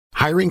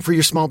Hiring for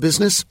your small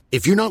business?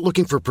 If you're not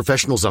looking for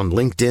professionals on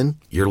LinkedIn,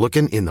 you're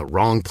looking in the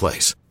wrong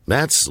place.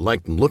 That's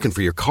like looking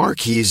for your car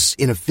keys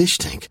in a fish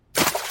tank.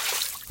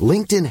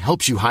 LinkedIn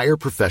helps you hire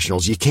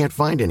professionals you can't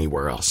find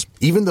anywhere else,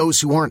 even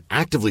those who aren't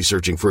actively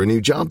searching for a new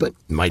job but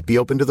might be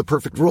open to the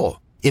perfect role.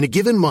 In a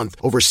given month,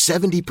 over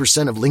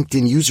 70% of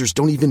LinkedIn users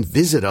don't even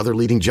visit other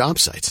leading job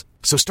sites.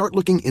 So start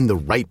looking in the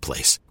right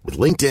place. With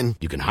LinkedIn,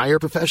 you can hire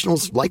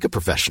professionals like a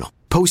professional.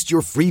 Post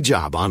your free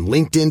job on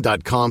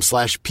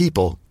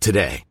linkedin.com/people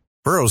today.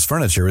 Burrow's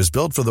furniture is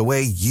built for the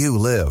way you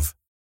live.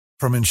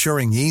 From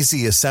ensuring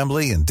easy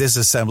assembly and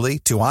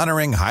disassembly to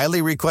honoring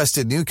highly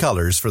requested new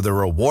colors for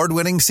their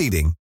award-winning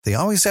seating, they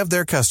always have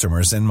their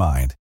customers in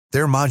mind.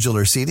 Their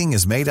modular seating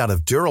is made out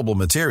of durable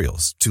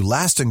materials to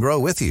last and grow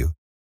with you.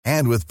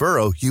 And with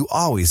Burrow, you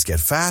always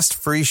get fast,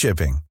 free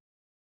shipping.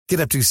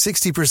 Get up to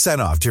 60%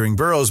 off during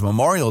Burrow's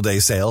Memorial Day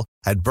sale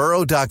at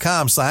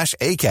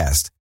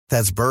burrow.com/ACAST.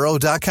 That's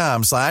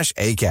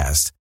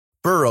burrow.com/ACAST.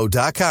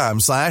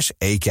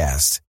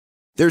 burrow.com/ACAST.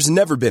 There's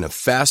never been a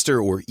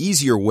faster or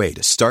easier way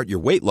to start your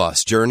weight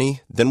loss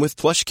journey than with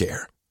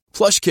PlushCare.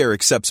 PlushCare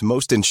accepts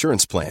most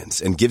insurance plans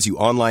and gives you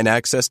online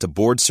access to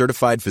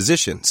board-certified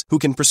physicians who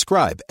can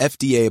prescribe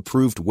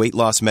FDA-approved weight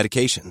loss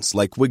medications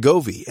like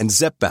Wegovy and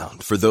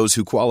Zepbound for those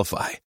who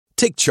qualify.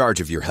 Take charge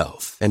of your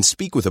health and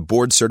speak with a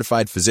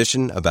board-certified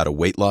physician about a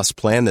weight loss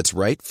plan that's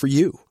right for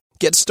you.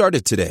 Get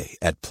started today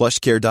at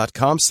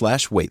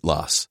plushcare.com/weight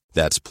loss.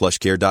 That's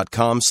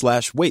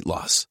plushcare.com/weight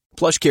loss.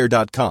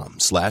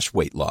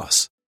 plushcare.com/weight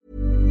loss.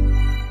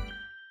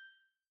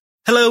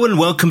 Hello and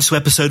welcome to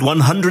episode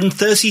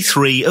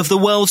 133 of the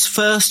world's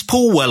first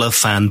Paul Weller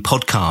fan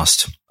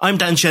podcast. I'm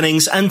Dan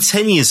Jennings, and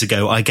 10 years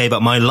ago I gave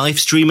up my live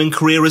stream and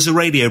career as a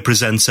radio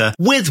presenter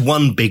with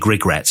one big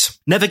regret: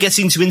 never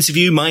getting to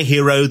interview my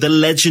hero, the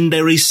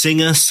legendary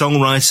singer,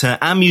 songwriter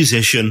and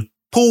musician,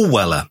 Paul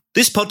Weller.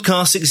 This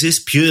podcast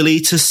exists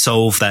purely to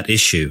solve that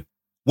issue.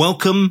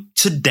 Welcome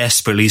to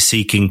Desperately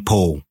Seeking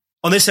Paul.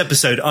 On this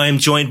episode, I am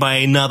joined by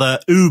another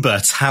uber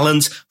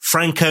talent,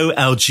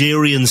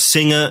 Franco-Algerian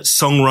singer,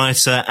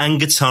 songwriter and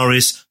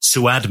guitarist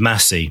Souad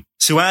Massi.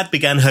 Souad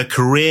began her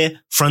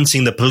career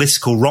fronting the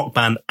political rock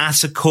band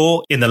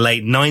Atakor in the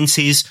late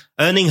 90s,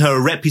 earning her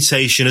a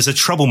reputation as a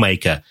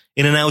troublemaker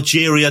in an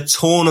Algeria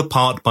torn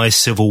apart by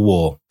civil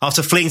war.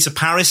 After fleeing to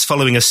Paris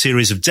following a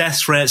series of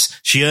death threats,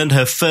 she earned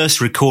her first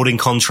recording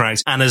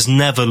contract and has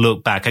never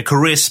looked back. A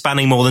career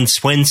spanning more than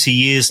 20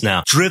 years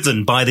now,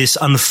 driven by this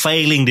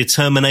unfailing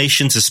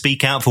determination to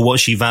speak out for what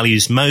she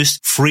values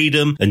most,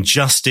 freedom and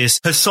justice.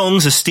 Her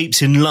songs are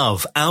steeped in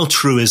love,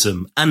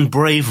 altruism and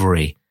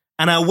bravery.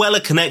 And our Weller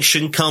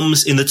connection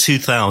comes in the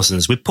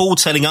 2000s. With Paul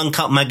telling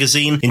Uncut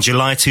magazine in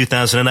July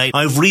 2008,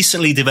 I've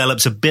recently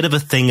developed a bit of a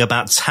thing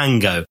about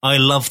tango. I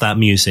love that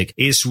music.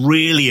 It's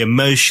really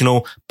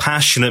emotional,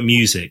 passionate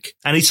music.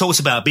 And he talks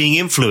about being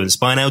influenced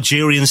by an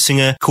Algerian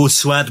singer called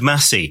Souad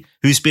Massi,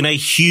 who's been a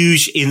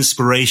huge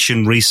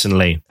inspiration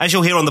recently. As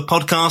you'll hear on the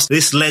podcast,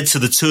 this led to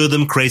the two of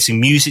them creating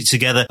music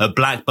together at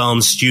Black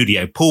Barn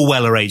Studio, Paul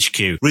Weller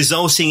HQ,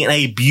 resulting in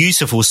a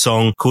beautiful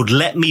song called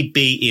Let Me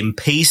Be in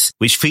Peace,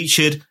 which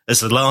featured as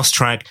the last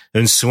track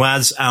on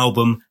Souad's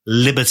album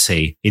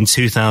Liberty in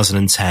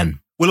 2010.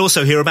 We'll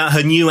also hear about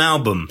her new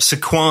album,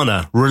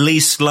 Sequana,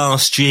 released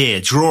last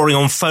year, drawing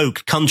on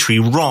folk, country,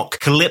 rock,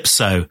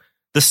 calypso,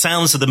 the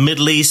sounds of the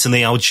Middle East and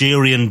the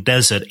Algerian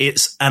desert.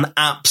 It's an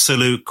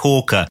absolute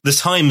corker. The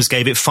Times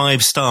gave it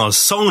 5 stars.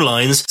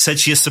 Songlines said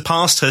she has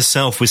surpassed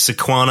herself with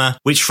Sequana,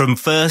 which from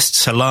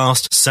first to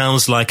last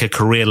sounds like a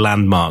career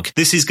landmark.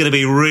 This is going to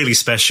be really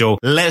special.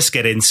 Let's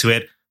get into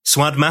it.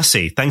 Souad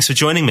Massi, thanks for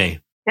joining me.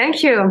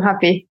 Thank you. I'm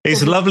happy.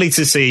 It's lovely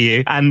to see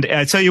you. And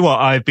I tell you what,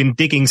 I've been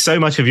digging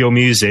so much of your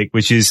music,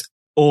 which is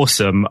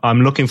awesome.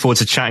 I'm looking forward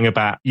to chatting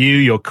about you,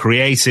 your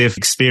creative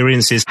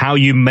experiences, how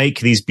you make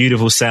these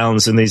beautiful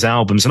sounds and these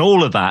albums and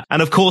all of that.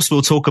 And of course,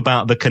 we'll talk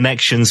about the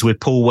connections with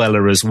Paul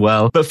Weller as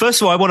well. But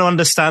first of all, I want to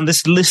understand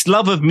this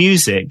love of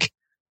music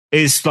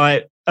is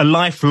like a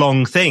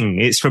lifelong thing.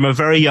 It's from a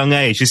very young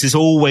age. This has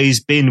always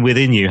been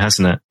within you,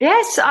 hasn't it?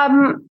 Yes,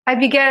 I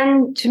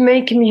began to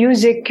make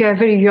music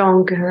very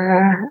young.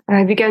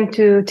 I began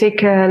to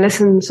take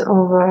lessons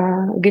of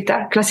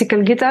guitar,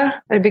 classical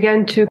guitar. I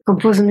began to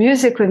compose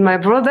music with my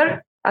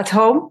brother at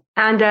home,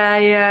 and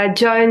I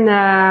joined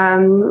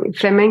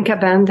flamenco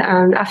band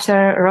and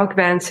after rock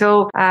band.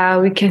 So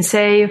we can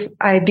say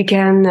I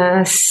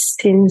began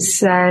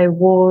since I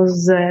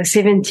was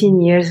 17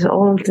 years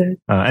old.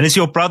 And is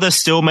your brother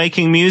still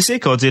making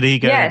music, or did he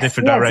go in a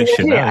different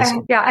direction? Yes.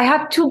 I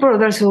have 2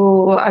 brothers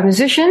who are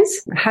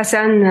musicians.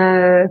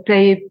 Hassan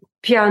play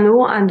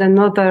piano, and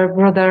another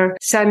brother,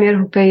 Samir,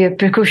 who play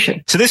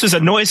percussion. So this was a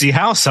noisy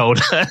household.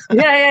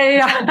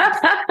 Yeah.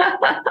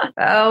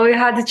 We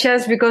had a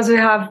chance because we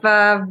have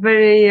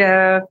very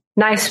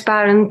nice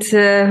parents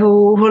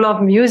who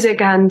love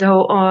music and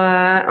who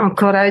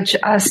encourage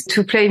us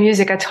to play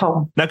music at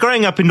home. Now,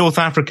 growing up in North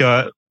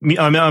Africa,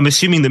 I'm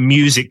assuming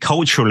that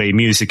culturally,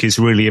 music is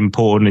really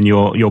important in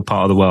your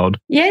part of the world.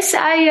 Yes,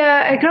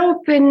 I grew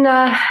up in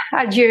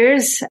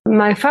Algiers.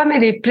 My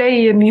family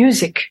play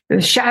music,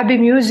 Shabi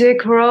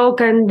music,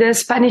 rock, and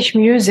Spanish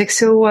music.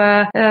 So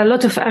a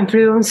lot of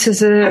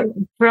influences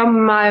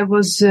from I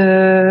was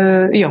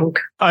young.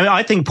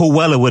 I think Paul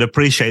Weller would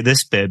appreciate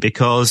this bit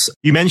because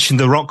you mentioned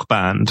the rock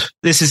band.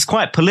 This is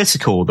quite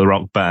political, the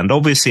rock band.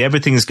 Obviously,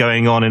 everything's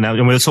going on,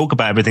 and we'll talk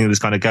about everything that's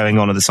kind of going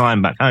on at the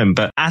time back home.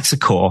 But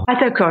Atakor,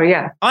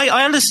 yeah.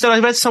 I understood. I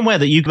read somewhere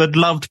that you had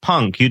loved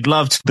punk. You'd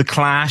loved The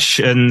Clash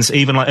and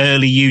even like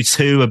early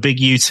U2, a big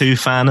U2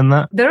 fan and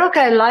that. The rock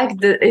I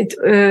liked,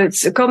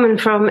 it's coming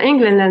from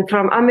England and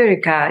from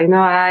America. You know,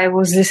 I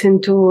was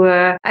listening to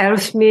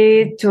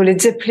Aerosmith, to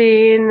Led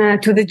Zeppelin,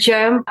 to The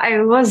Jam.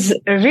 I was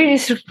really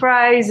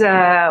surprised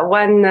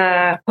when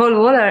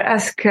Paul Weller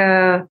asked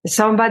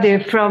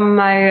somebody from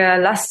my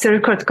last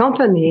record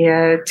company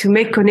to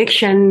make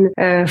connection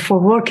for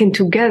working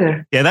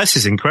together. Yeah, that's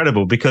just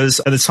incredible because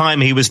at the time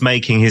he was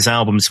making his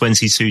album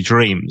 22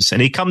 Dreams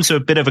and he'd come to a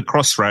bit of a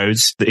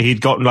crossroads.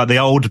 He'd got like the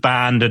old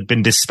band had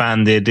been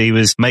disbanded. He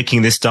was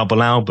making this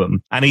double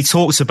album and he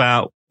talks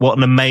about what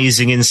an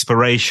amazing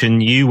inspiration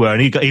you were.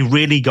 And he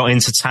really got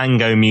into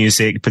tango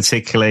music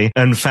particularly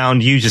and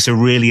found you just a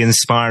really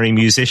inspiring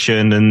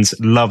musician and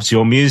loved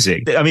your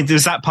music. I mean,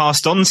 was that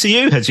passed on to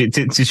you?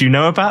 Did you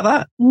know about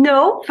that?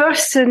 No,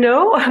 first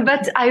no,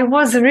 but I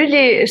was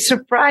really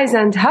surprised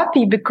and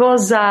happy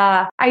because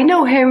I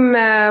know him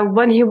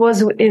when he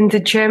was in the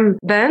Jam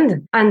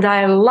band and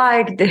I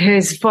liked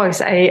his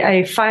voice.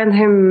 I find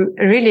him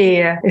really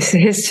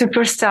his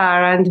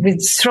superstar and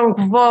with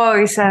strong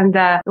voice. And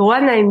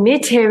when I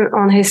meet him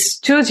on his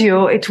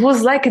studio, it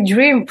was like a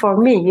dream for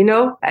me, you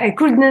know. I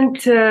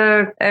couldn't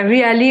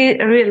really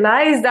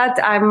realize that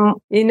I'm,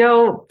 you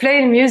know,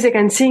 playing music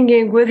and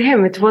singing with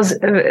him. It was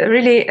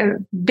really a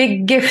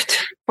big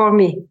gift for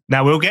me.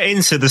 Now, we'll get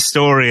into the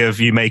story of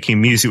you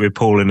making music with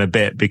Paul in a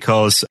bit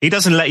because he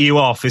doesn't let you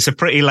off. It's a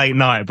pretty late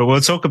night, but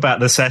we'll talk about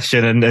the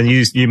session and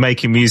you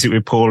making music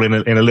with Paul in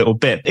a little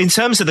bit. In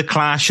terms of the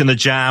Clash and the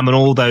Jam and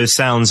all those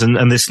sounds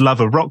and this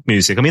love of rock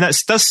music, I mean,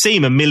 that does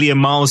seem a million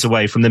miles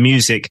away from the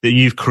music that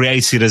you've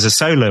created as a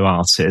solo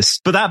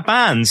artist. But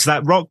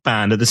that rock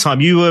band at the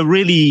time, you were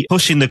really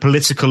pushing the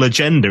political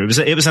agenda.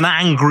 It was an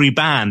angry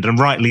band and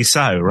rightly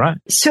so, right?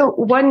 So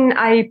when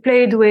I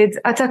played with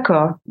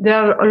Atakor, there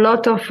are a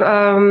lot of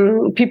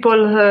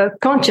people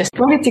conscious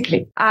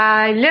politically.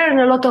 I learned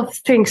a lot of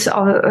things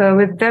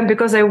with them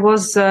because I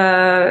was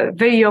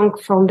very young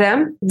from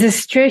them. The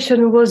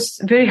situation was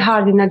very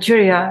hard in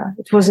Nigeria.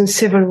 It was in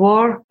civil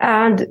war,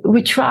 and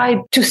we tried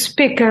to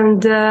speak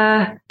and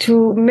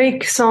to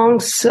make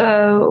songs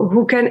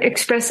who can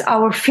express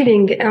our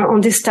feeling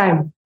on this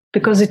time.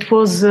 Because it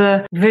was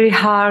very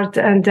hard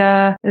and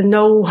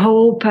no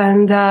hope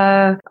and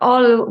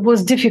all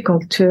was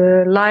difficult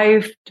to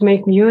life, to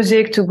make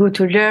music, to go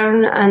to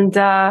learn. And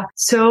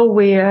so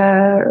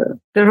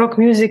the rock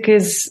music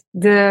is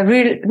the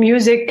real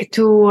music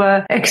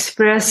to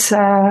express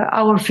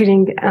our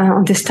feeling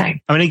on this time.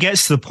 I mean, it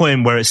gets to the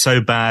point where it's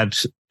so bad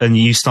and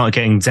you start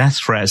getting death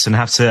threats and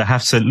have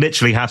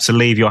to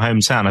leave your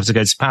hometown, have to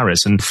go to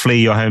Paris and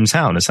flee your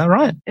hometown. Is that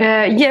right?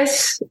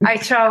 Yes, I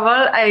travel.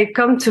 I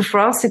come to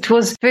France. It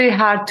was very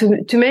hard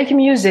to make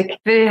music,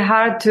 very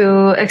hard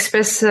to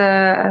express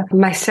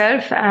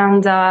myself,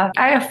 and I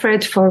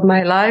afraid for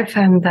my life,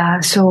 and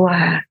so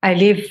I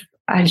leave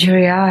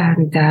Algeria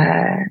and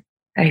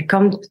I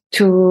come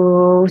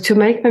to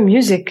make my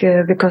music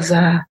because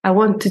I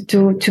wanted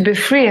to be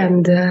free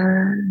and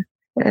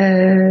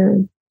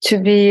to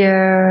be,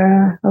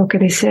 how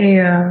can I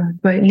say,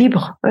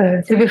 libre,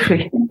 to be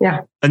free.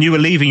 Yeah. And you were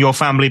leaving your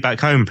family back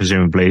home,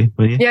 presumably,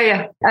 were you?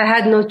 Yeah. I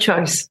had no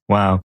choice.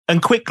 Wow.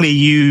 And quickly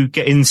you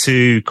get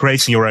into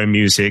creating your own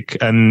music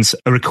and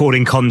a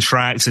recording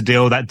contract, a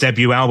deal, that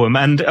debut album.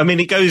 And I mean,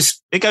 it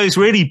goes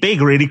really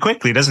big really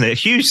quickly, doesn't it? A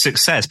huge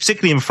success,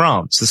 particularly in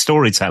France, The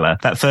Storyteller,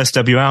 that first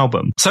debut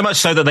album. So much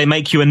so that they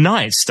make you a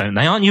knight, don't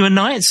they? Aren't you a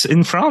knight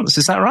in France?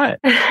 Is that right?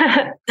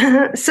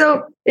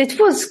 So it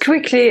was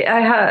quickly.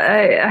 I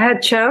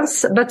had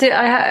chance, but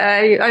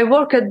I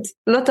worked a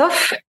lot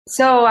of.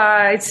 So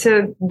it's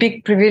a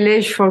big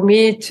privilege for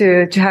me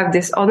to have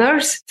these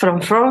honors from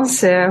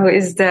France, who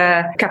is the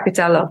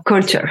capital of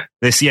culture.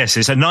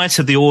 It's a Knight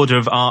of the Order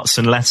of Arts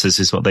and Letters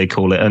is what they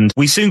call it. And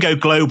we soon go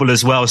global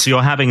as well. So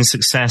you're having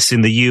success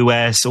in the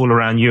US, all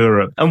around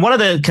Europe. And one of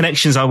the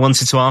connections I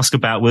wanted to ask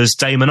about was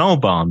Damon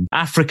Albarn,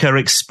 Africa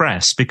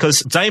Express, because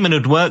Damon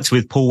had worked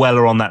with Paul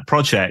Weller on that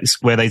project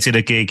where they did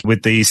a gig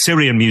with the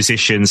Syrian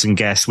musicians and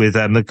guests with,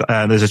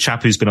 there's a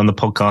chap who's been on the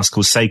podcast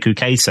called Sekou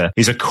Keita.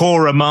 He's a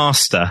kora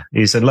master.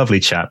 He's a lovely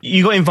chap.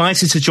 You got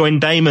invited to join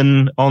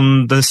Damon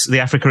on the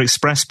Africa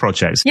Express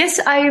project.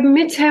 Yes, I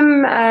met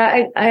him.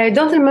 I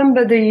don't remember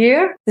the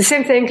year. The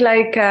same thing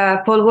like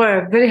Paul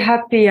Weller. Very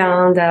happy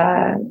and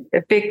a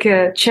big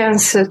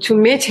chance to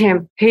meet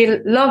him. He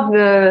loved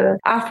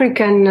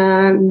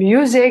African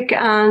music,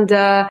 and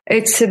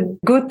it's a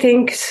good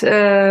thing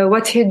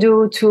what he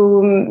do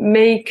to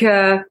make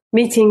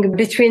meeting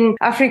between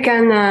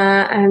African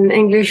and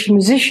English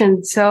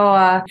musicians.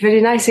 So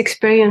very nice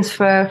experience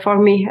for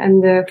me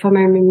and for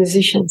my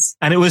musicians.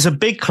 And it was a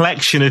big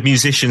collection of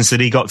musicians that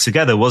he got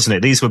together, wasn't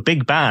it? These were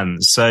big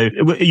bands. So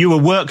you were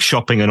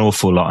workshopping an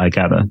awful lot, I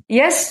gather.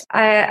 Yes,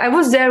 I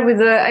was there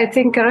with, I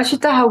think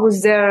Rachid Taha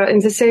was there in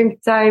the same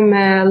time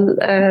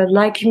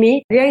like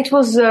me. Yeah, it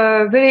was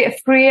very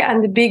free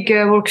and a big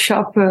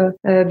workshop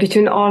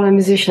between all the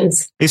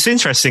musicians. It's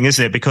interesting,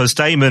 isn't it? Because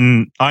I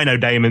know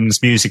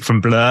Damon's music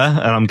from Blur, and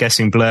I'm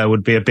guessing Blur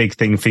would be a big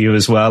thing for you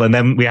as well. And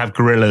then we have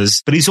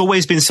Gorillaz. But he's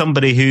always been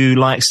somebody who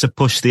likes to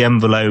push the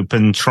envelope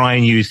and try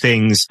new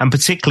things, and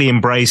particularly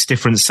embrace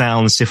different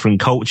sounds, different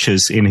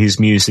cultures in his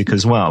music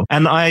as well.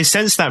 And I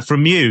sense that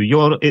from you.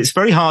 It's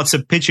very hard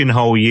to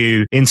pigeonhole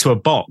you into a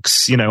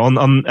box,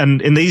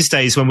 and in these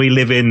days when we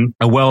live in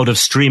a world of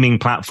streaming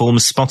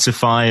platforms,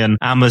 Spotify and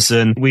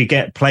Amazon, we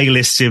get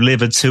playlists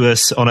delivered to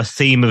us on a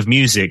theme of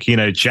music,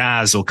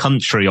 jazz or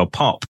country or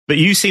pop. But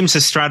you seem to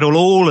straddle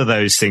all of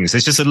those things.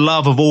 There's just a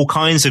love of all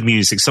kinds of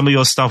music. Some of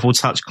your stuff will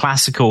touch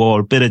classical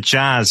or a bit of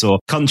jazz or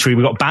country.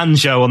 We've got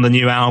banjo on the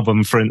new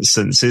album, for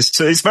instance.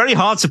 So it's very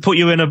hard to put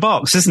you in a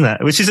box, isn't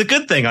it? Which is a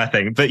good thing, I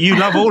think. But you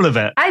love all of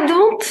it. I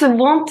don't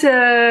want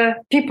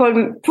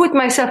people put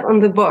myself on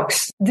the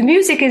box. The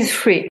music is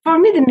free. For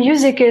me, the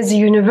music is a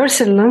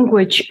universal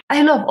language.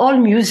 I love all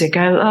music.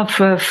 I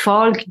love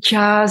folk,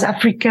 jazz,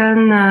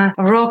 African,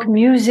 rock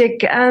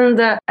music. And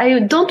I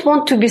don't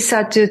want to be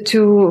set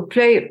to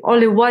play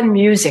only one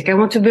music. I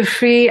want to be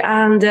free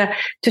and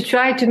to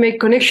try to make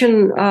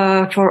connection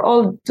for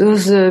all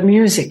those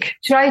music.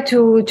 Try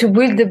to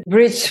build the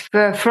bridge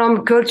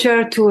from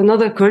culture to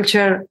another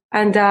culture.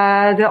 And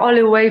the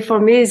only way for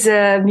me is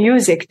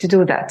music to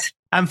do that.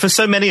 And for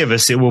so many of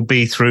us, it will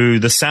be through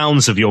the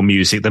sounds of your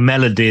music, the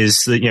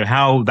melodies,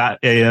 how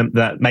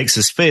that makes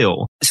us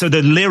feel. So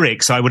the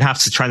lyrics, I would have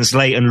to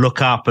translate and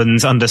look up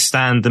and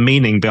understand the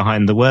meaning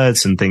behind the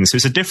words and things. So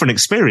it's a different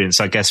experience,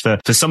 I guess, for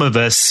some of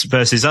us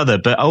versus other.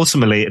 But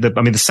ultimately,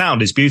 the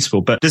sound is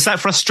beautiful. But does that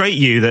frustrate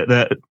you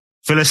that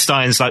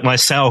Philistines like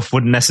myself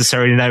wouldn't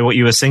necessarily know what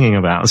you were singing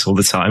about all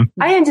the time?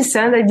 I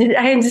understand.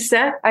 I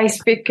understand. I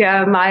speak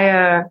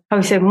my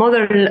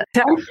mother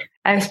tongue.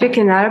 I speak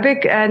in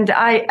Arabic, and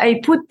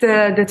I put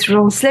the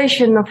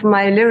translation of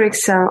my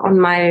lyrics on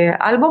my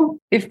album.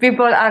 If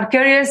people are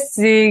curious,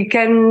 they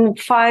can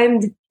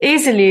find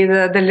easily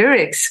the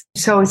lyrics.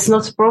 So it's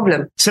not a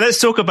problem. So let's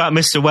talk about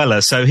Mr.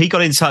 Weller. So he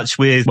got in touch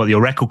with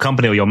your record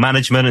company or your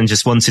management and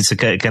just wanted to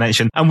get a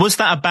connection. And was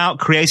that about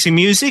creating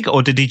music,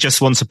 or did he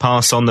just want to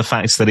pass on the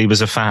fact that he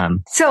was a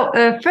fan? So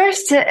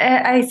first,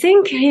 I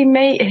think he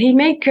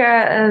make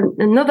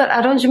another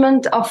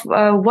arrangement of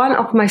one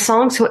of my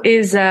songs, who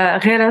is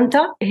Gheranta.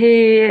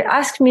 He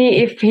asked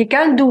me if he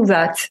can do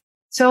that.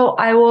 So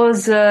I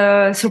was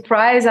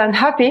surprised and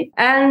happy.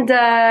 And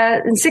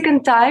the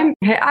second time,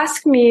 he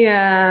asked me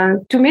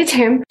to meet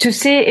him to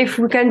see if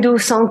we can do a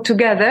song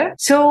together.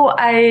 So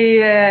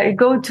I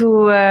go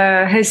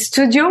to his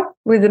studio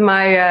with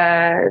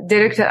my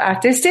director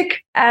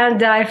artistic,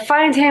 and I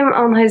find him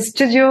on his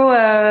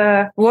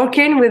studio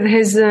working with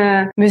his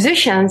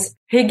musicians.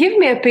 He gave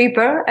me a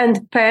paper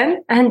and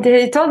pen, and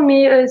he told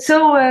me,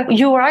 so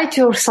you write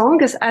your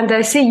songs? And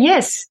I say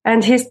yes.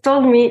 And he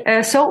told me,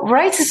 so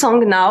write a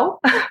song now.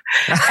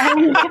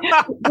 And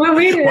we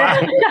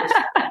will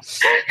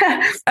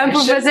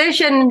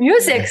improvisation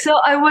music. So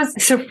I was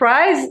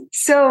surprised.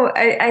 So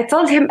I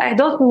told him, I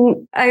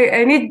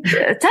need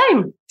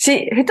time.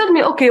 He told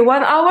me, okay,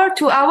 1 hour,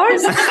 2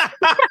 hours.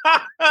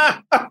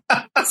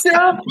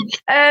 So,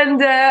 and,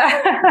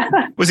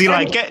 was he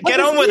like, get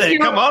on with it?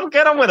 Come on,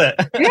 get on with it.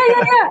 Yeah.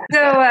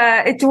 So,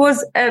 it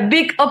was a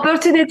big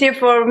opportunity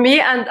for me,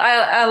 and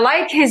I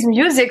like his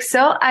music.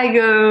 So I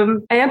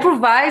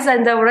improvise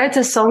and I write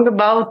a song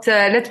about,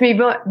 Let Me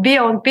Be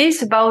on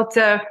Peace,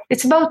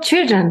 it's about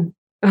children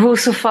who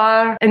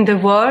suffer in the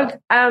world.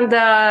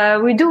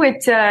 And we do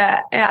it,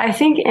 I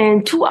think,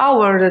 in 2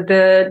 hours,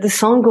 the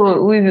song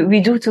we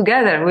do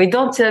together. We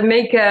don't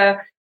make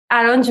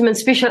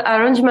special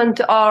arrangement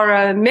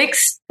or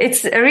mix.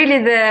 It's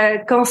really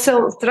the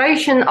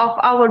concentration of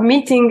our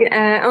meeting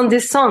on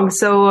this song.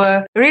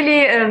 So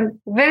really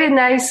very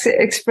nice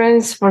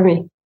experience for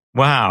me.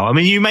 Wow. I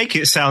mean, you make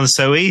it sound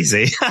so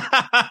easy.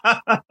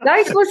 No,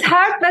 it was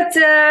hard,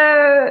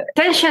 but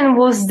tension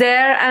was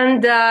there,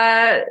 and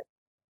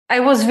I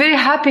was very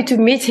happy to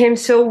meet him.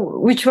 So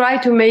we try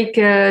to make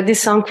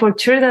this song for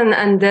children,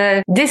 and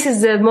this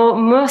is the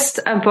most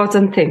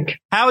important thing.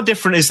 How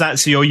different is that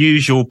to your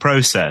usual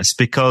process?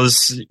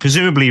 Because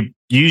presumably,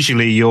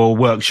 usually you're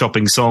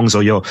workshopping songs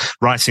or you're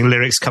writing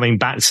lyrics, coming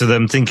back to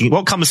them, thinking,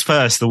 what comes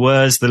first, the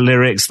words, the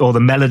lyrics, or the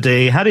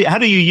melody? How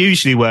do you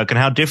usually work, and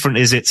how different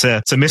is it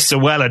to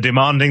Mr. Weller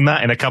demanding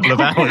that in a couple of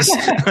hours?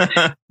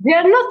 They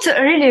are not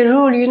really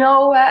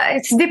rule,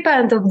 it's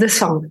depend of the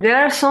song. There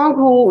are songs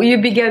who you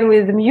begin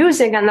with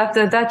music, and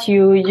after that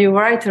you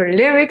write the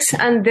lyrics,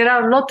 and there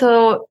are a lot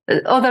of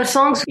other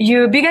songs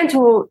you begin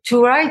to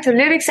write the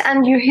lyrics,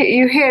 and you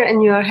hear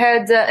in your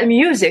head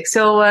music.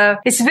 So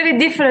it's very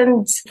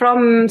different from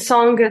from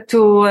song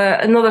to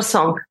another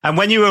song. And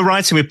when you were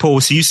writing with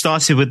Paul, so you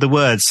started with the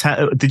words.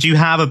 Did you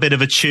have a bit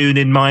of a tune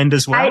in mind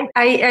as well?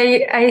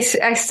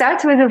 I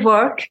started with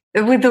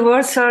the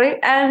words,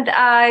 and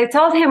I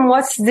told him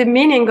what's the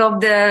meaning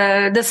of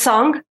the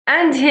song,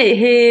 and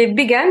he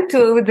began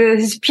with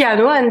his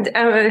piano and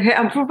he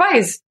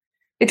improvised.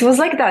 It was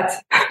like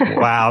that.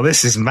 Wow,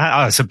 this is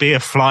mad. To be a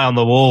fly on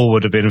the wall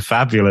would have been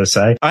fabulous,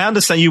 eh? I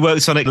understand you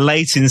worked on it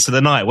late into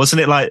the night.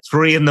 Wasn't it like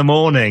 3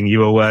 a.m. you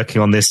were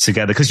working on this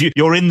together? Because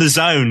you're in the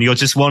zone. You're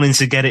just wanting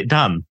to get it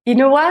done. You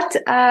know what?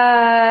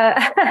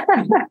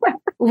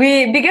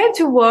 We began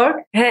to work.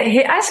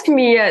 He asked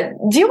me,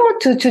 do you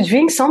want to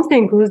drink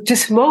something, to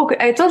smoke?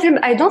 I told him,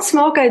 I don't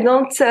smoke. I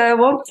don't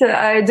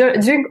I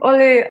drink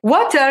only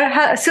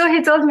water. So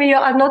he told me,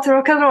 I'm not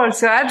rock and roll.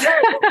 So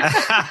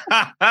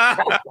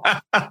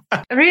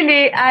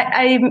really,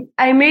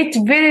 I met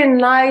very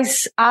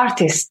nice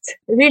artist,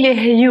 really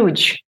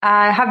huge.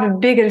 I have a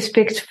big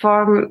respect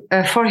for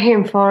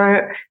him,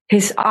 for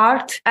his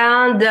art.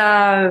 And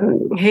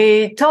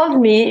he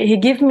told me, he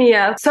gave me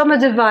some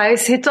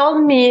advice. He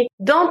told me,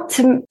 don't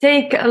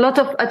take a lot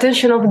of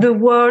attention of the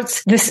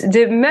words.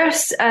 The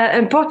most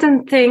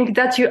important thing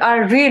that you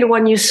are real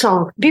when you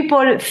sing.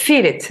 People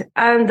feel it.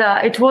 And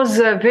it was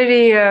a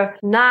very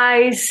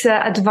nice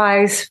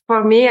advice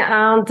for me.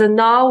 And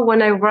now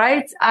when I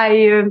write,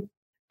 I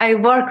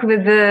work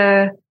with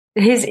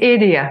his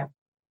idea.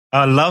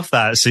 I love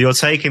that. So you're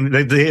taking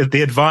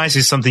the advice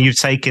is something you've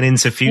taken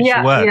into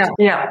future work.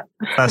 Yeah.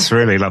 That's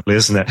really lovely,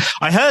 isn't it?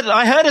 I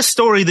heard a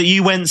story that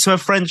you went to a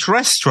French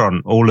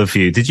restaurant, all of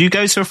you. Did you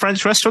go to a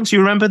French restaurant? Do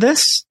you remember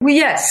this?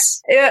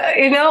 Yes.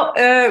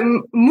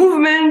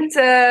 Movement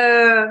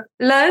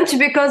lunch,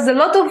 because a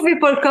lot of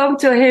people come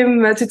to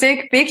him to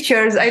take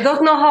pictures. I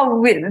don't know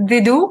how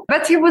they do,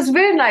 but he was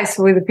very nice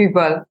with the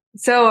people.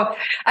 So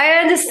I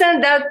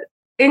understand that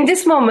in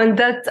this moment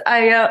that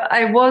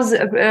I was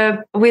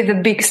with the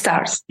big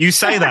stars. You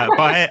say that,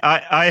 but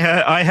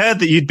I heard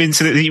that you went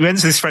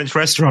to this French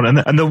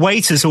restaurant and the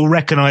waiters all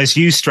recognized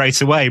you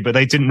straight away, but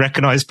they didn't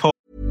recognize Paul.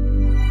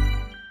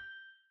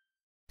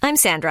 I'm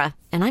Sandra,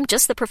 and I'm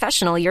just the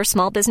professional your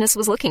small business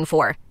was looking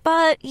for.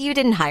 But you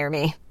didn't hire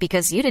me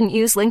because you didn't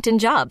use LinkedIn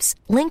Jobs.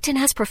 LinkedIn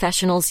has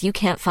professionals you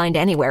can't find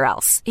anywhere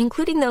else,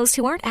 including those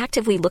who aren't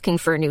actively looking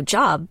for a new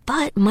job,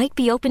 but might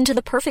be open to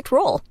the perfect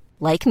role,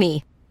 like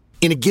me.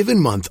 In a given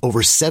month,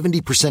 over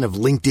 70% of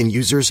LinkedIn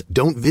users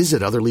don't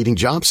visit other leading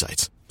job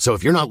sites. So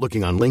if you're not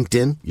looking on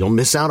LinkedIn, you'll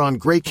miss out on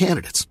great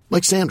candidates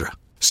like Sandra.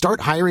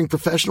 Start hiring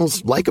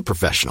professionals like a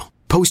professional.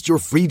 Post your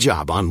free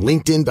job on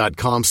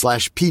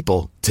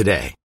linkedin.com/people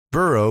today.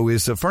 Burrow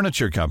is a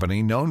furniture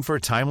company known for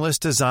timeless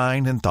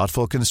design and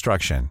thoughtful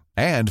construction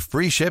and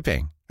free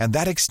shipping. And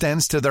that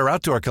extends to their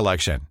outdoor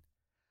collection.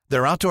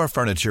 Their outdoor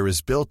furniture is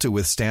built to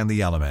withstand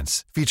the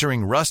elements,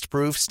 featuring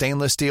rust-proof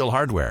stainless steel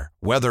hardware,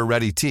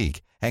 weather-ready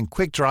teak, and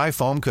quick-dry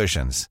foam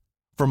cushions.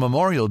 For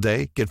Memorial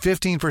Day, get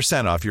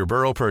 15% off your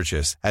Burrow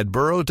purchase at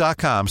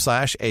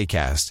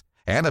burrow.com/ACAST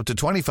and up to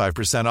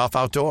 25% off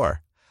outdoor.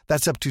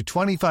 That's up to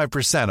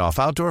 25% off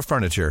outdoor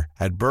furniture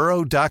at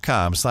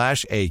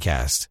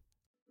burrow.com/ACAST.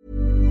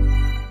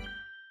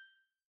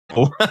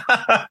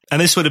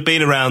 And this would have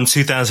been around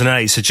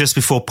 2008, so just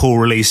before Paul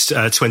released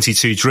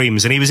 22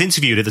 Dreams. And he was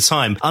interviewed at the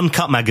time,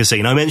 Uncut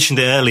magazine, I mentioned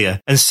it earlier,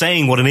 and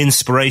saying what an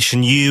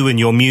inspiration you and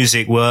your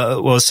music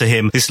was to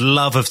him, this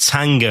love of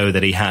tango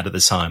that he had at the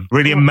time.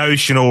 Really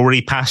emotional,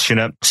 really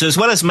passionate. So as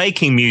well as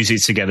making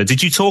music together,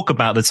 did you talk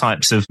about the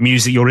types of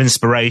music, your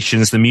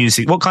inspirations, the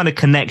music? What kind of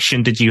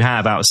connection did you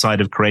have outside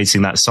of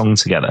creating that song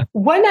together?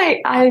 When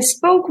I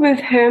spoke with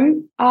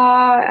him,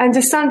 I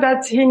understand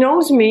that he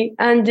knows me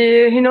and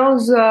he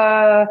knows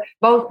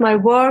about my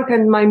work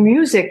and my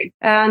music.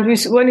 And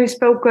when we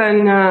spoke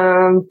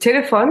on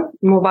telephone,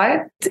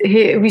 mobile,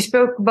 we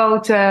spoke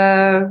about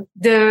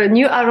the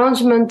new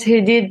arrangement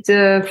he did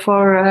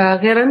for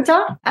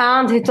Rerenta.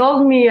 And he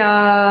told me,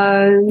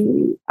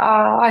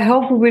 I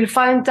hope we will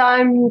find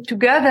time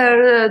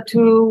together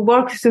to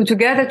work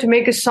together to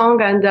make a song.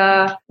 And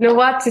you know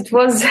what? It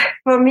was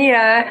for me,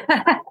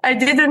 I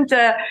didn't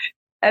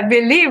I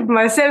believe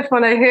myself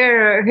when I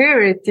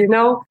hear it, you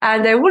know,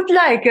 and I would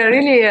like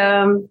really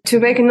to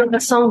make another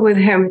song with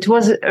him. It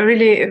was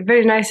really a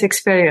very nice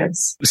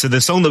experience. So the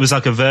song that was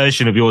like a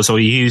version of yours, or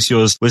you used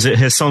yours, was it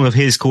a song of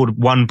his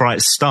called One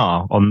Bright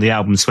Star on the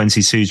album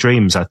 22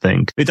 Dreams, I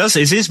think. It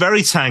is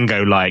very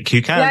tango-like.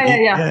 You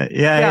can,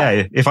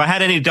 yeah. If I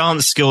had any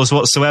dance skills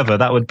whatsoever,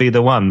 that would be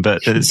the one,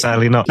 but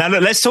sadly not. Now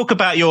look, let's talk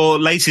about your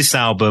latest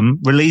album,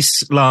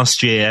 released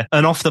last year,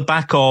 and off the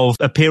back of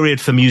a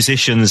period for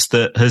musicians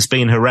that has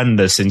been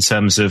horrendous in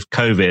terms of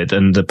COVID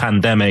and the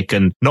pandemic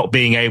and not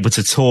being able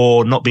to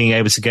tour, not being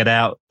able to get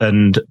out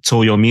and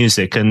tour your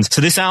music. And so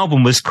this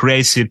album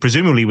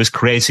presumably was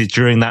created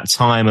during that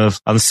time of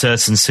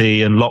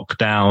uncertainty and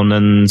lockdown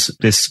and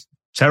this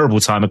terrible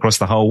time across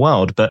the whole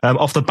world. But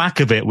off the back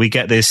of it, we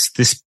get this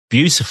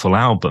beautiful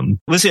album.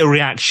 Was it a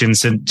reaction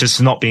to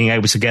just not being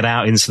able to get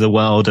out into the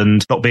world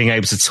and not being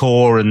able to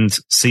tour and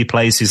see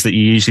places that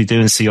you usually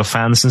do and see your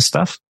fans and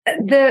stuff?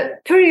 The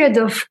period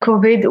of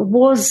COVID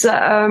was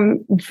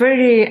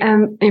very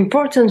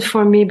important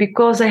for me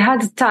because I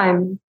had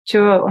time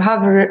to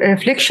have a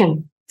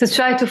reflection, to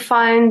try to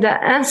find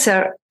the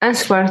answer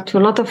to a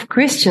lot of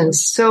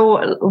questions.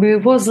 So we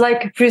was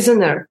like a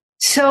prisoner.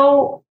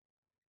 So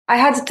I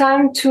had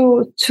time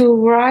to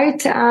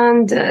write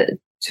and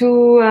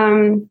to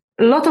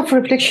a lot of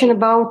reflection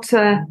about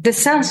the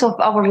sense of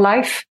our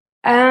life.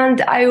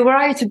 And I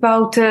write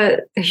about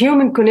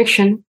human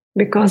connection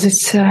because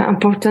it's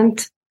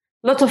important.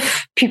 A lot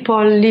of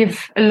people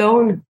live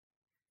alone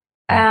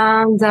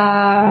and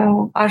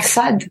are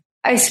sad.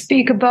 I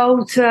speak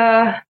about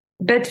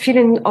bad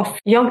feeling of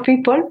young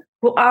people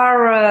who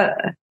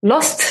are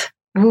lost,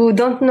 who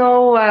don't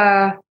know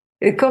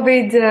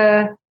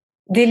COVID.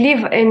 They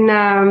live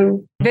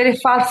in very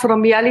far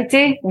from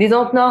reality. They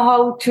don't know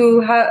how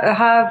to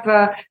have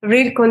a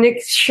real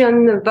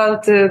connection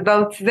about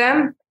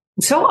them.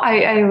 So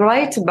I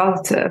write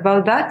about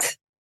that.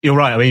 You're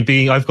right. I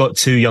mean, I've got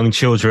 2 young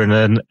children,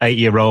 an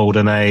 8-year-old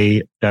and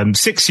a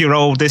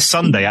 6-year-old this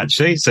Sunday,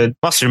 actually. So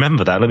must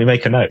remember that. Let me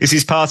make a note. It's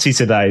his party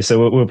today,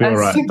 so we'll be all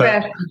right.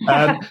 Super.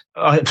 But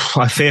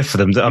I fear for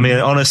them. I mean,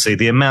 honestly,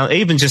 the amount,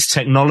 even just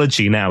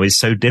technology now is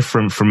so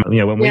different from,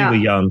 when we were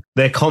young.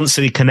 They're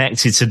constantly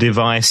connected to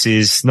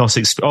devices,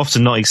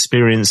 often not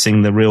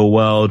experiencing the real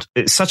world.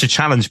 It's such a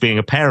challenge being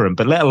a parent,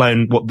 but let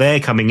alone what they're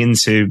coming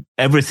into,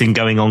 everything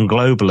going on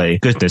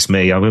globally. Goodness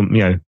me. I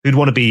mean, who'd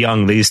want to be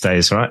young these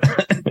days, right?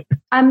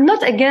 I'm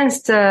not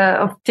against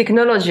of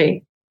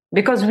technology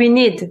because we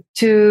need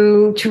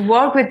to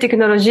work with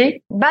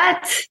technology,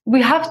 but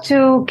we have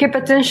to keep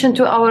attention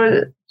to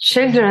our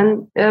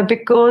children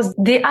because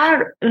they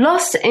are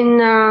lost in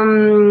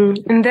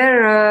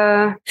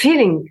their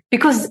feeling,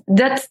 because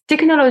that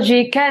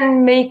technology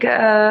can make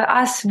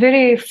us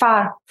very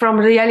far from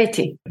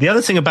reality. The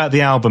other thing about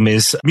the album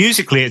is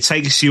musically it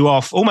takes you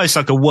off almost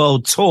like a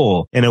world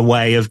tour in a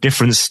way of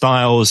different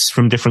styles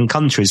from different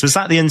countries. Was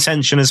that the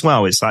intention as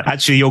well? It's like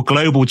actually you're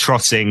global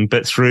trotting,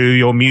 but through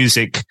your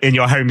music in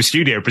your home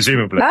studio,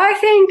 presumably. I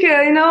think,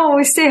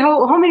 we say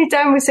how many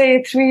times we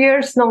say 3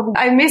 years? No,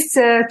 I missed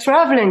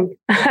traveling.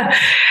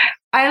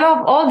 I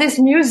love all this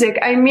music.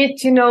 I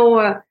meet,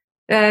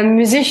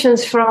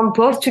 musicians from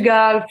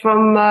Portugal,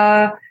 from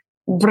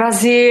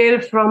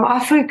Brazil, from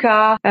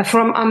Africa,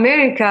 from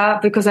America,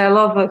 because I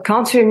love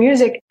country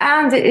music.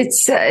 And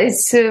it's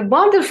a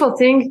wonderful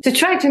thing to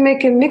try to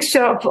make a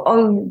mixture of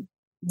all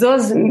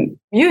those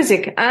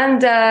music.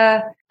 And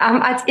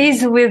I'm at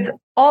ease with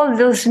all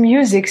those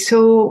music.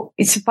 So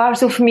it's a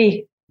part of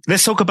me.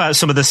 Let's talk about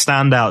some of the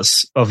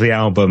standouts of the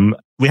album.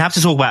 We have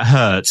to talk about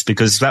Hurts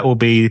because that will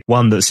be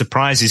one that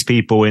surprises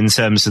people in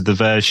terms of the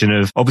version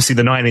of obviously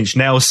the 9 Inch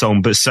Nails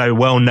song, but so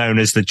well known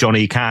as the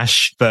Johnny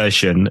Cash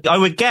version. I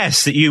would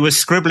guess that you were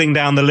scribbling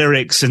down the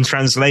lyrics and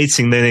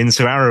translating them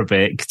into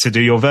Arabic to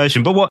do your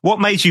version. But what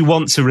made you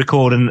want to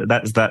record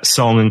that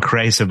song and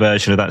create a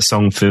version of that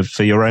song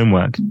for your own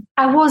work?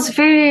 I was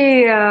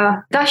very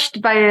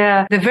touched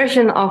by the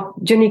version of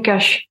Johnny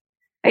Cash.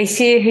 I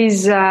see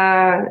his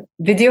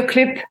video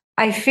clip.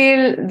 I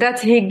feel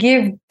that he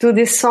gave to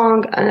this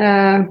song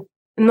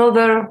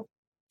another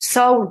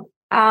soul,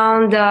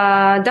 and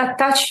that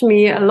touched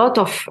me a lot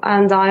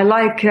and I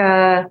like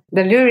the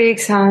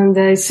lyrics, and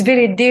it's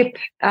very deep,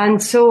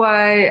 and so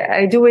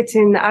I do it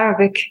in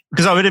Arabic.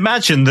 Because I would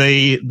imagine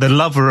the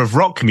lover of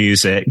rock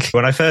music,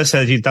 when I first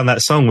heard you'd done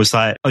that song, was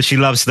like, oh, she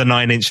loves the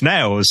 9 Inch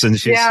Nails, and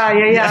she's I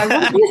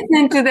was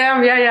listening to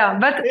them,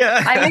 but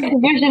I like the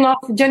version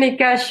of Johnny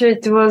Cash.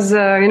 It was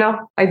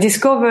I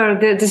discovered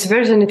this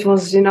version. It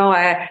was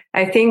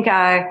I think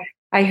I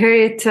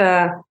heard it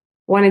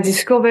when I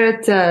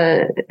discovered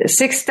it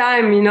 6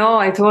 times,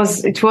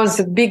 it was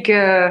a big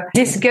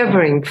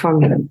discovering for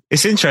me.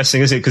 It's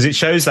interesting, isn't it? Because it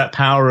shows that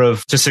power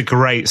of just a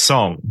great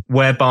song,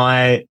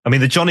 whereby, I mean,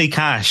 the Johnny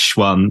Cash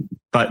one,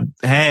 but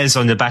hairs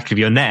on the back of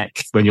your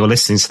neck when you're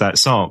listening to that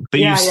song. But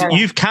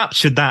you've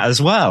captured that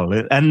as well.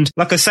 And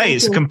like I say,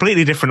 it's a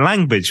completely different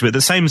language, but at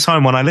the same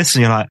time, when I listen,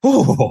 you're like,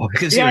 oh, it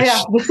gives you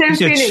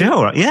a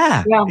chill. Right?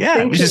 Yeah,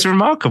 which is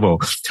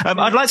remarkable.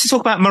 I'd like to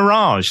talk about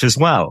Mirage as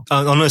well.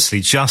 Honestly,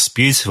 just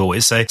beautiful.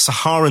 It's a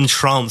Saharan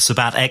trance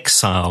about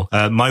exile.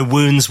 My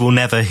wounds will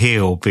never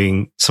heal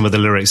being some of the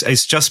lyrics.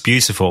 It's just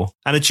beautiful.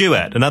 And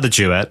another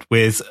duet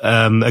with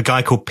a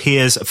guy called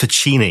Piers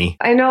Faccini.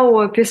 I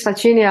know Piers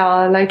Faccini,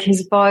 I like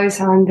his voice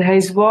and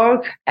his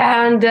work.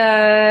 And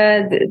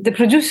the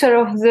producer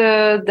of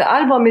the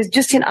album is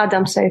Justin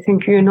Adams. I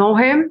think you know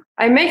him.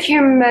 I make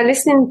him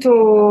listening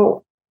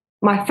to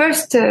my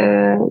first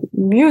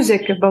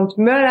music about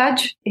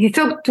Mirage. He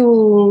talked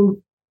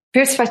to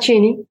Piers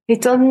Faccini. He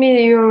told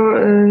me,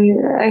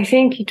 I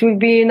think it would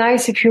be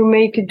nice if you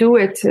do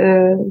it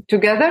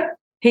together.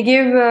 He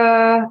gave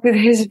with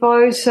his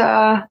voice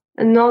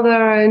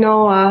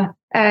another,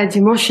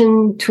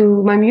 dimension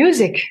to my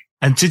music.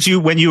 And did you,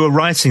 when you were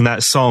writing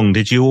that song,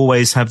 did you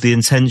always have the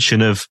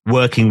intention of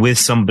working with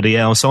somebody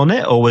else on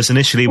it? Or was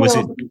it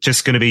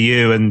just going to be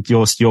you and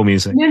your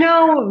music?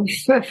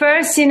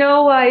 First,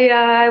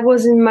 I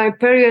was in my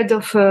period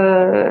of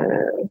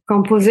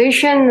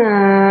composition,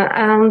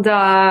 and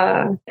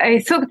I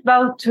thought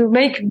about to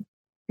make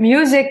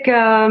music,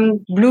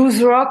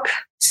 blues rock.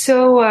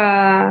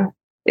 So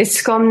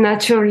it's come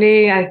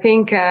naturally, I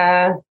think,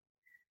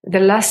 the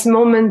last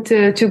moment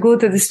to go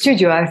to the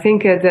studio. I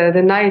think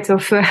the night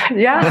of,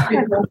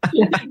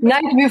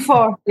 night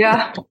before.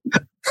 Yeah.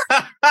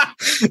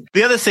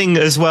 The other thing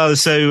as well,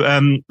 so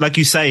like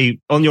you say,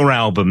 on your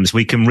albums,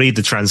 we can read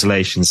the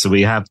translations, so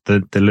we have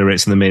the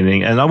lyrics and the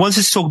meaning. And I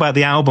wanted to talk about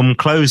the album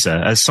Closer,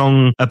 a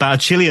song about a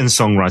Chilean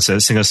songwriter,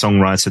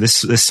 singer-songwriter,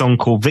 this song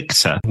called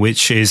Victor,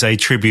 which is a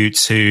tribute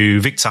to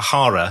Victor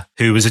Jara,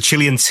 who was a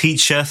Chilean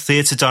teacher,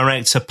 theatre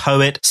director,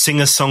 poet,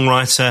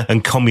 singer-songwriter,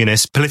 and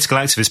communist political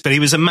activist. But he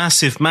was a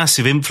massive,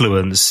 massive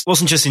influence. It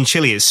wasn't just in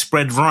Chile, it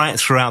spread right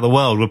throughout the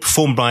world, were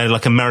performed by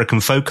like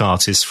American folk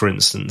artists, for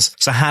instance.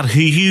 So had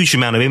a huge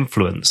amount of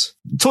influence.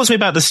 Talk to me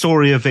about the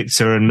story of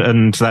Victor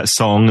and that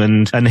song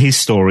and his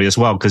story as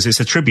well, because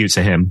it's a tribute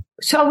to him.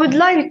 So I would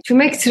like to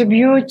make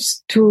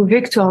tributes to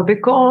Victor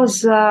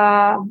because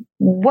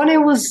when I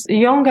was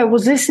young, I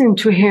was listening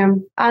to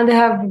him and I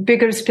have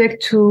big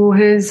respect to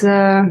his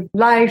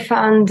life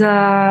and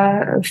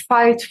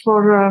fight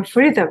for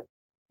freedom.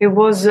 It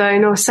was,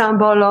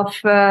 symbol of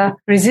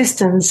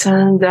resistance,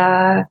 and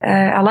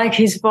I like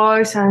his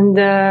voice and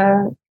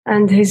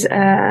his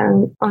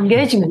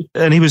engagement.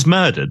 And he was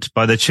murdered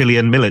by the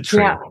Chilean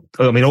military. Yeah.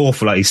 I mean,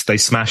 awful. Like, they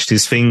smashed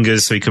his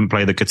fingers so he couldn't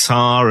play the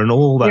guitar and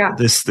all that. Yeah.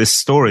 This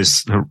story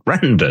is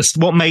horrendous.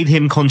 What made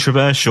him a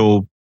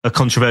controversial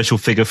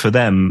figure for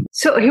them?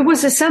 So he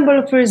was a symbol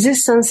of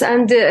resistance,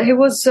 and he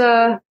was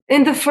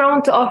in the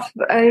front of,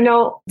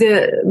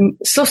 the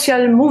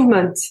social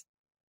movement.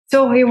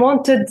 So he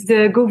wanted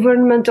the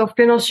government of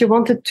Pinochet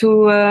wanted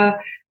to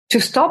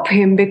stop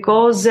him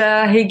because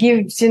he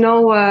gives,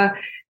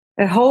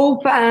 a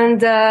hope,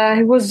 and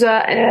he was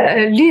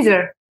a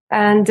leader.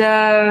 And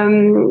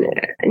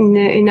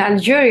in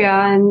Algeria,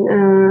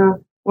 and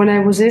when I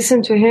was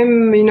listening to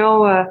him,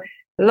 a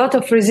lot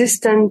of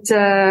resistant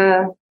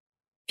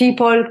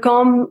people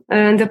come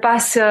in the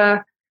past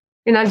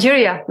in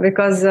Algeria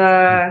because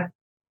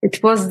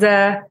it was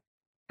the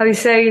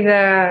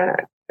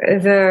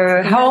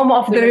home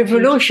of the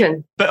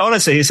revolution. But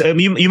honestly,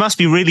 you must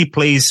be really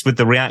pleased with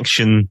the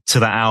reaction to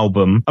that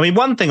album. I mean,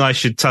 one thing I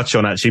should touch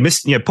on, actually,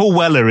 Paul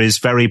Weller is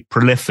very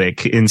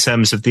prolific in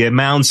terms of the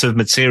amount of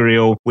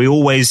material. We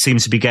always seem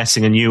to be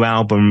getting a new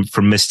album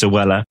from Mr.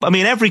 Weller. I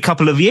mean, every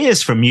couple of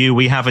years from you,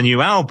 we have a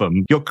new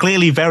album. You're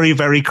clearly very,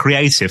 very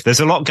creative. There's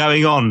a lot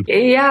going on.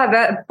 Yeah,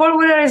 but Paul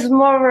Weller is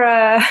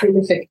more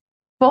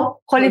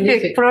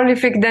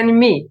prolific than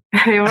me.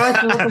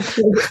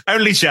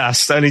 Only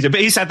just, but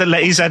he's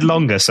had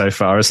longer so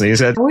far, hasn't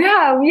he? We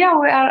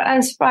are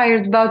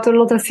inspired about a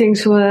lot of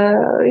things,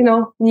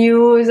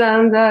 news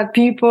and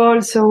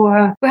people.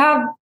 So we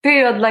have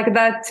period like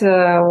that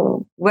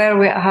where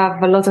we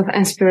have a lot of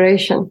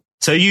inspiration.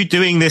 So are you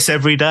doing this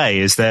every day?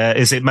 Is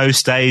it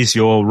most days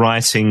you're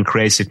writing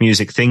creative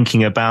music,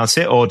 thinking about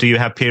it? Or do you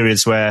have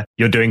periods where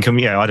you're doing,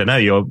 I don't know,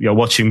 you're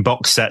watching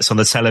box sets on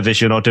the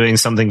television or doing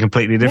something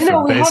completely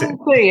different? We have a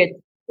period.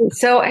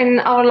 So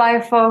in our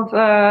life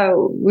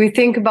we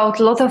think about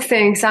a lot of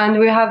things, and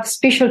we have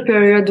special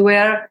period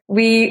where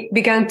we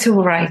began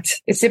to write.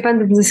 It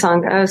depends on the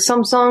song.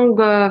 Some song,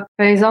 for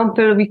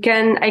example,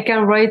 I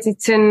can write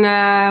it in,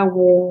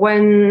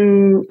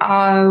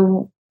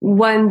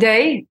 one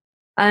day.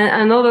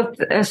 And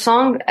another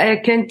song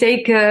can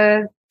take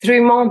 3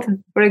 months,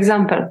 for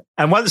example.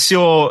 And once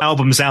your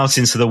album's out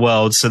into the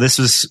world, so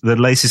the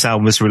latest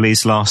album was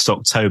released last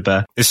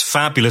October. This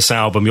fabulous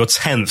album, your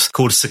 10th,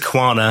 called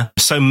Sequana.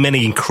 So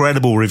many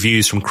incredible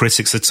reviews from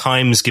critics. The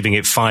Times giving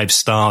it 5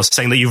 stars,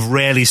 saying that you've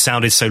rarely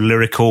sounded so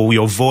lyrical.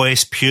 Your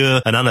voice,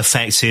 pure and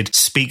unaffected,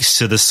 speaks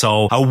to the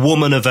soul. A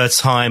woman of her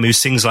time who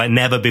sings like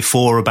never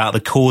before about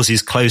the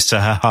causes close to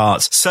her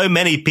heart. So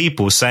many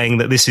people saying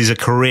that this is a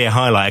career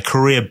highlight, a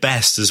career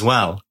best as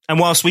well. And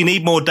whilst we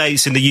need more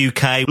dates in the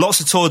UK, lots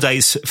of tour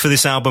dates for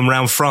this album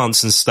around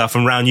France and stuff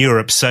and around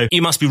Europe. So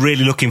you must be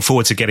really looking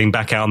forward to getting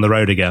back out on the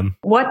road again.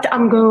 What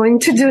I'm going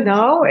to do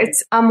now,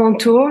 I'm on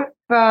tour.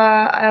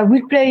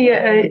 We'll play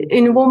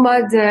in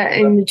WOMAD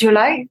in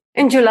July.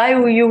 In July,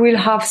 you will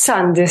have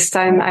sun this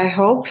time, I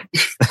hope.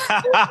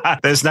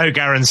 There's no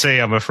guarantee,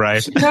 I'm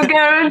afraid. No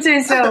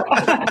guarantee, so.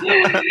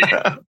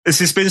 This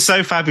has been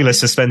so fabulous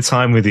to spend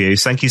time with you.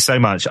 Thank you so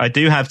much. I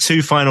do have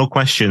 2 final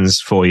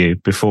questions for you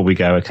before we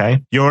go,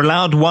 okay? You're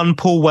allowed 1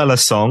 Paul Weller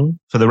song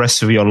for the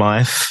rest of your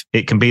life.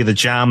 It can be the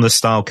Jam, the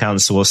Style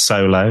Council, or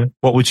solo.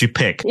 What would you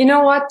pick? You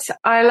know what?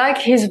 I like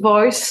his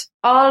voice.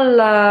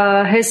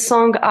 All his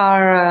songs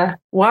are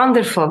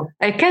wonderful.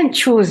 I can't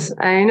choose.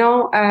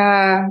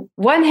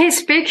 When he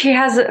speaks, he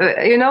has,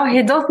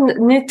 he doesn't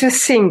need to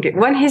sing.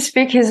 When he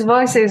speaks, his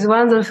voice is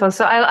wonderful.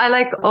 So I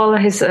like all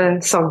his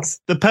songs.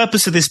 The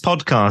purpose of this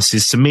podcast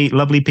is to meet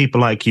lovely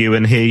people like you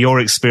and hear your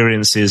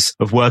experiences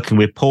of working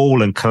with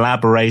Paul and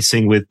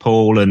collaborating with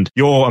Paul and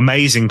your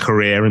amazing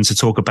career, and to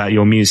talk about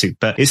your music.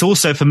 But it's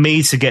also for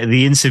me to get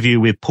the interview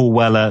with Paul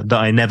Weller that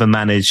I never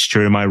managed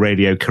during my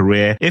radio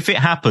career. If it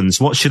happens,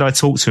 what should I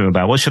talk to him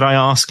about? What should I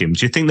ask him?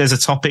 Do you think there's a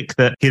topic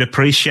that he'd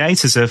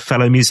appreciate as a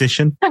fellow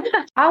musician?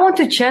 I want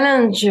to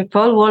challenge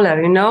Paul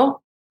Weller,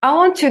 I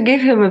want to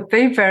give him a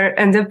paper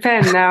and a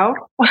pen now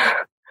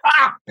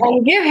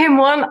and give him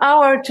 1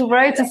 hour to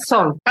write a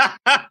song.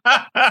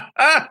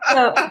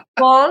 So,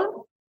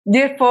 Paul,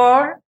 dear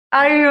Paul,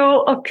 are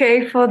you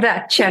okay for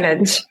that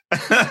challenge?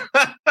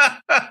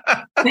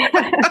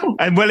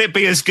 And will it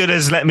be as good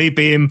as Let Me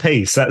Be in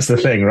Peace? That's the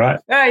thing, right?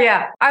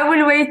 Yeah. I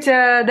will wait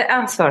the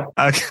answer.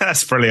 Okay,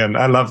 that's brilliant.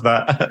 I love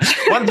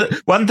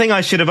that. One thing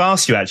I should have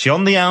asked you, actually,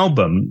 on the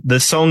album, the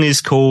song is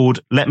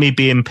called Let Me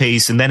Be in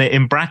Peace, and then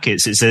in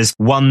brackets it says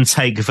one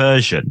take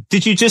version.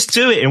 Did you just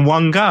do it in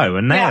one go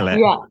and nail it?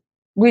 Yeah,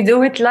 we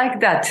do it like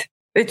that.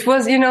 It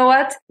was,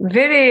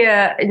 very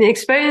an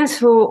experience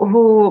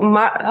who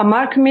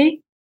marked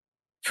me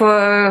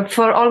for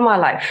all my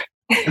life.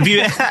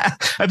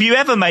 Have you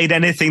ever made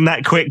anything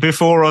that quick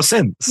before or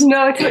since?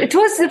 No, it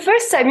was the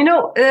first time.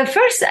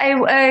 First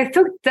I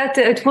thought that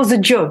it was a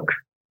joke.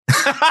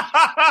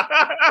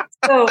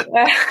 So,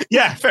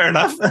 yeah, fair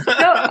enough.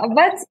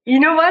 But you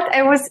know what?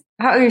 I was,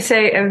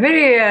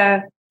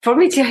 very, for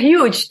me, it's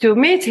huge to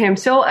meet him.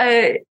 So,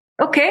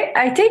 okay,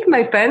 I take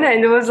my pen,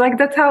 and it was like,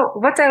 that's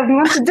what I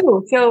want to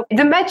do. So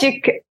the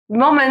magic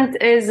moment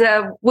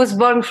was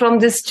born from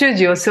the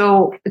studio.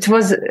 So it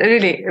was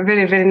really a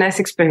very, very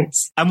nice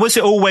experience. And was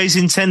it always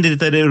intended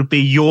that it would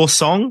be your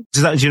song?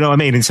 Do you know what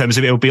I mean? In terms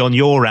of it would be on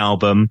your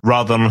album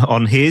rather than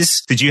on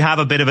his? Did you have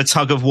a bit of a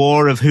tug of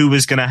war of who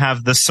was going to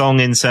have the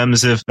song in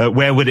terms of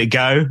where would it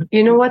go?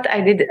 You know what?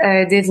 I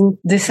didn't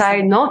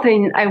decide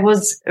nothing. I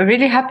was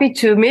really happy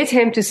to meet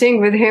him, to sing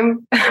with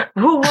him.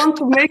 Who want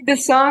to make the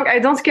song? I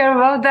don't care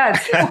about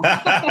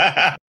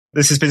that.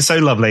 This has been so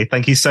lovely.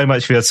 Thank you so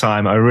much for your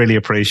time. I really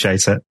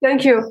appreciate it.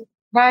 Thank you.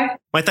 Bye.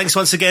 My thanks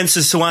once again to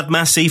Suad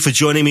Massi for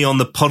joining me on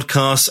the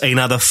podcast,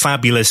 another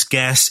fabulous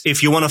guest.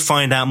 If you want to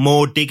find out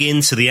more, dig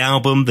into the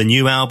album, the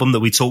new album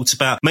that we talked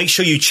about, make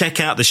sure you check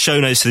out the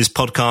show notes to this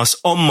podcast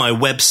on my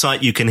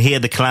website. You can hear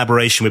the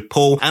collaboration with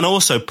Paul, and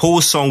also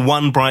Paul's song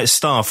One Bright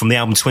Star from the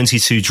album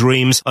 22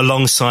 Dreams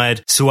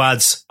alongside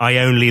Suad's I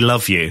Only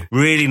Love You.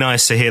 Really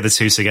nice to hear the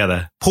two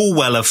together.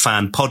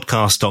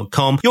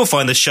 PaulWellerFanPodcast.com. You'll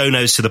find the show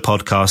notes to the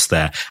podcast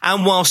there.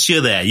 And whilst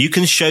you're there, you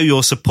can show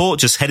your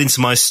support. Just head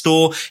into my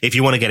store if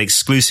you want to get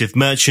exclusive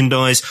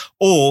merchandise,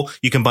 or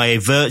you can buy a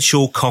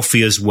virtual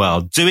coffee as well.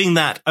 Doing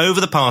that over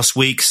the past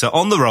week. So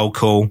on the roll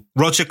call,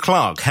 Roger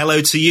Clark,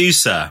 hello to you,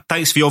 sir.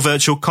 Thanks for your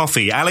virtual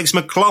coffee. Alex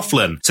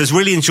McLaughlin says,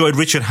 really enjoyed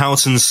Richard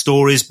Houghton's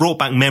stories, brought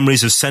back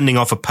memories of sending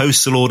off a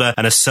postal order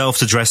and a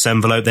self-addressed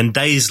envelope, then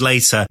days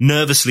later,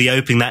 nervously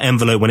opening that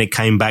envelope when it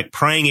came back,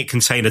 praying it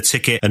contained a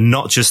ticket and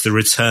not just the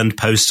returned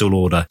postal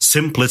order.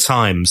 Simpler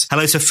times.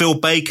 Hello to Phil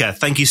Baker.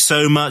 Thank you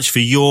so much for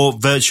your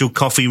virtual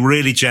coffee.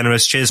 Really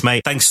generous. Cheers,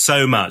 mate. Thanks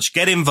so much.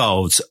 Get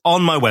involved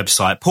on my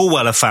website,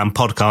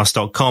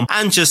 PaulWellerFanPodcast.com,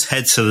 and just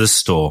head to the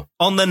store.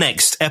 On the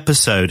next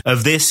episode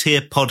of this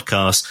here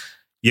podcast,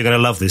 you're going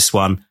to love this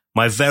one.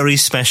 My very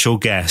special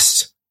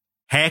guest,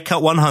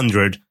 Haircut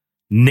 100,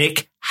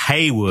 Nick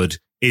Haywood,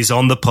 is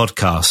on the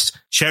podcast,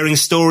 sharing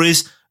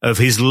stories of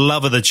his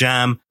love of the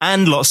jam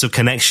and lots of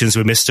connections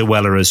with Mr.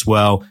 Weller as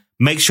well.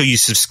 Make sure you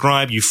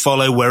subscribe, you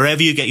follow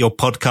wherever you get your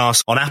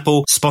podcasts, on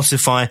Apple,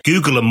 Spotify,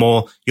 Google and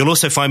more. You'll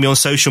also find me on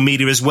social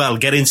media as well.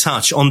 Get in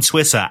touch on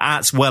Twitter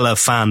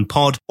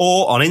 @WellerFanPod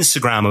or on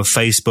Instagram and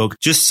Facebook.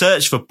 Just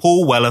search for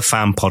Paul Weller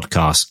Fan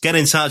Podcast. Get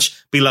in touch.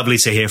 Be lovely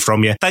to hear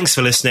from you. Thanks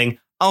for listening.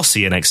 I'll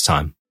see you next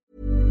time.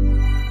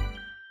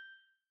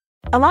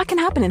 A lot can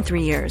happen in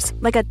 3 years,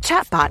 like a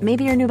chatbot may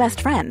be your new best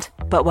friend.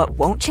 But what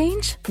won't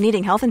change?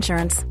 Needing health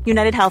insurance.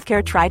 United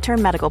Healthcare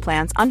Tri-Term Medical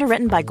Plans,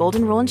 underwritten by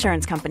Golden Rule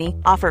Insurance Company,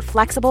 offer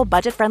flexible,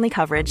 budget-friendly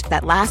coverage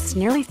that lasts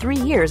nearly 3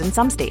 years in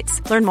some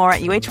states. Learn more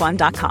at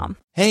UH1.com.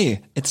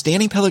 Hey, it's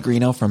Danny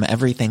Pellegrino from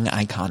Everything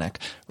Iconic.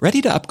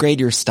 Ready to upgrade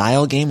your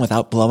style game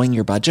without blowing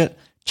your budget?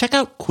 Check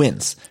out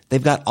Quince.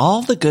 They've got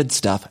all the good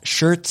stuff,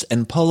 shirts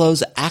and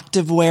polos,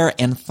 activewear,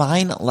 and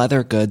fine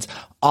leather goods,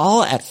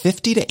 all at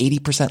 50 to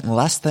 80%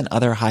 less than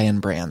other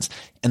high-end brands.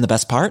 And the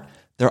best part?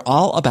 They're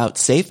all about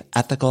safe,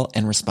 ethical,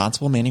 and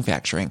responsible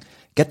manufacturing.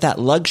 Get that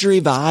luxury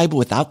vibe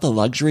without the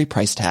luxury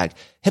price tag.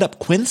 Hit up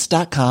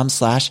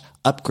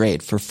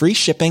quince.com/upgrade for free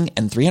shipping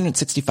and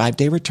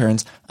 365-day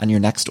returns on your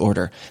next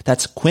order.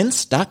 That's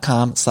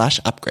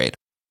quince.com/upgrade.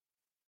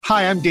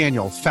 Hi, I'm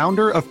Daniel,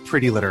 founder of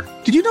Pretty Litter.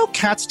 Did you know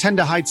cats tend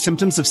to hide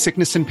symptoms of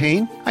sickness and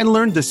pain? I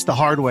learned this the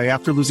hard way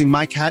after losing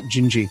my cat,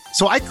 Gingy.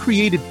 So I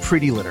created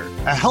Pretty Litter,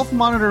 a health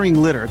monitoring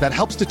litter that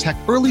helps detect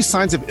early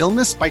signs of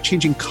illness by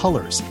changing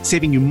colors,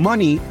 saving you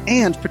money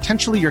and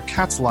potentially your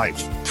cat's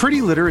life.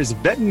 Pretty Litter is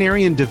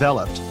veterinarian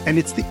developed, and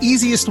it's the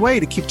easiest way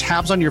to keep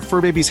tabs on your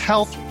fur baby's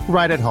health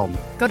right at home.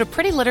 Go to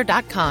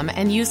prettylitter.com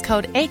and use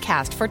code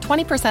ACAST for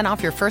 20%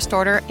 off your first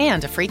order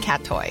and a free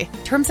cat toy.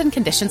 Terms and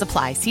conditions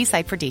apply. See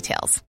site for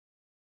details.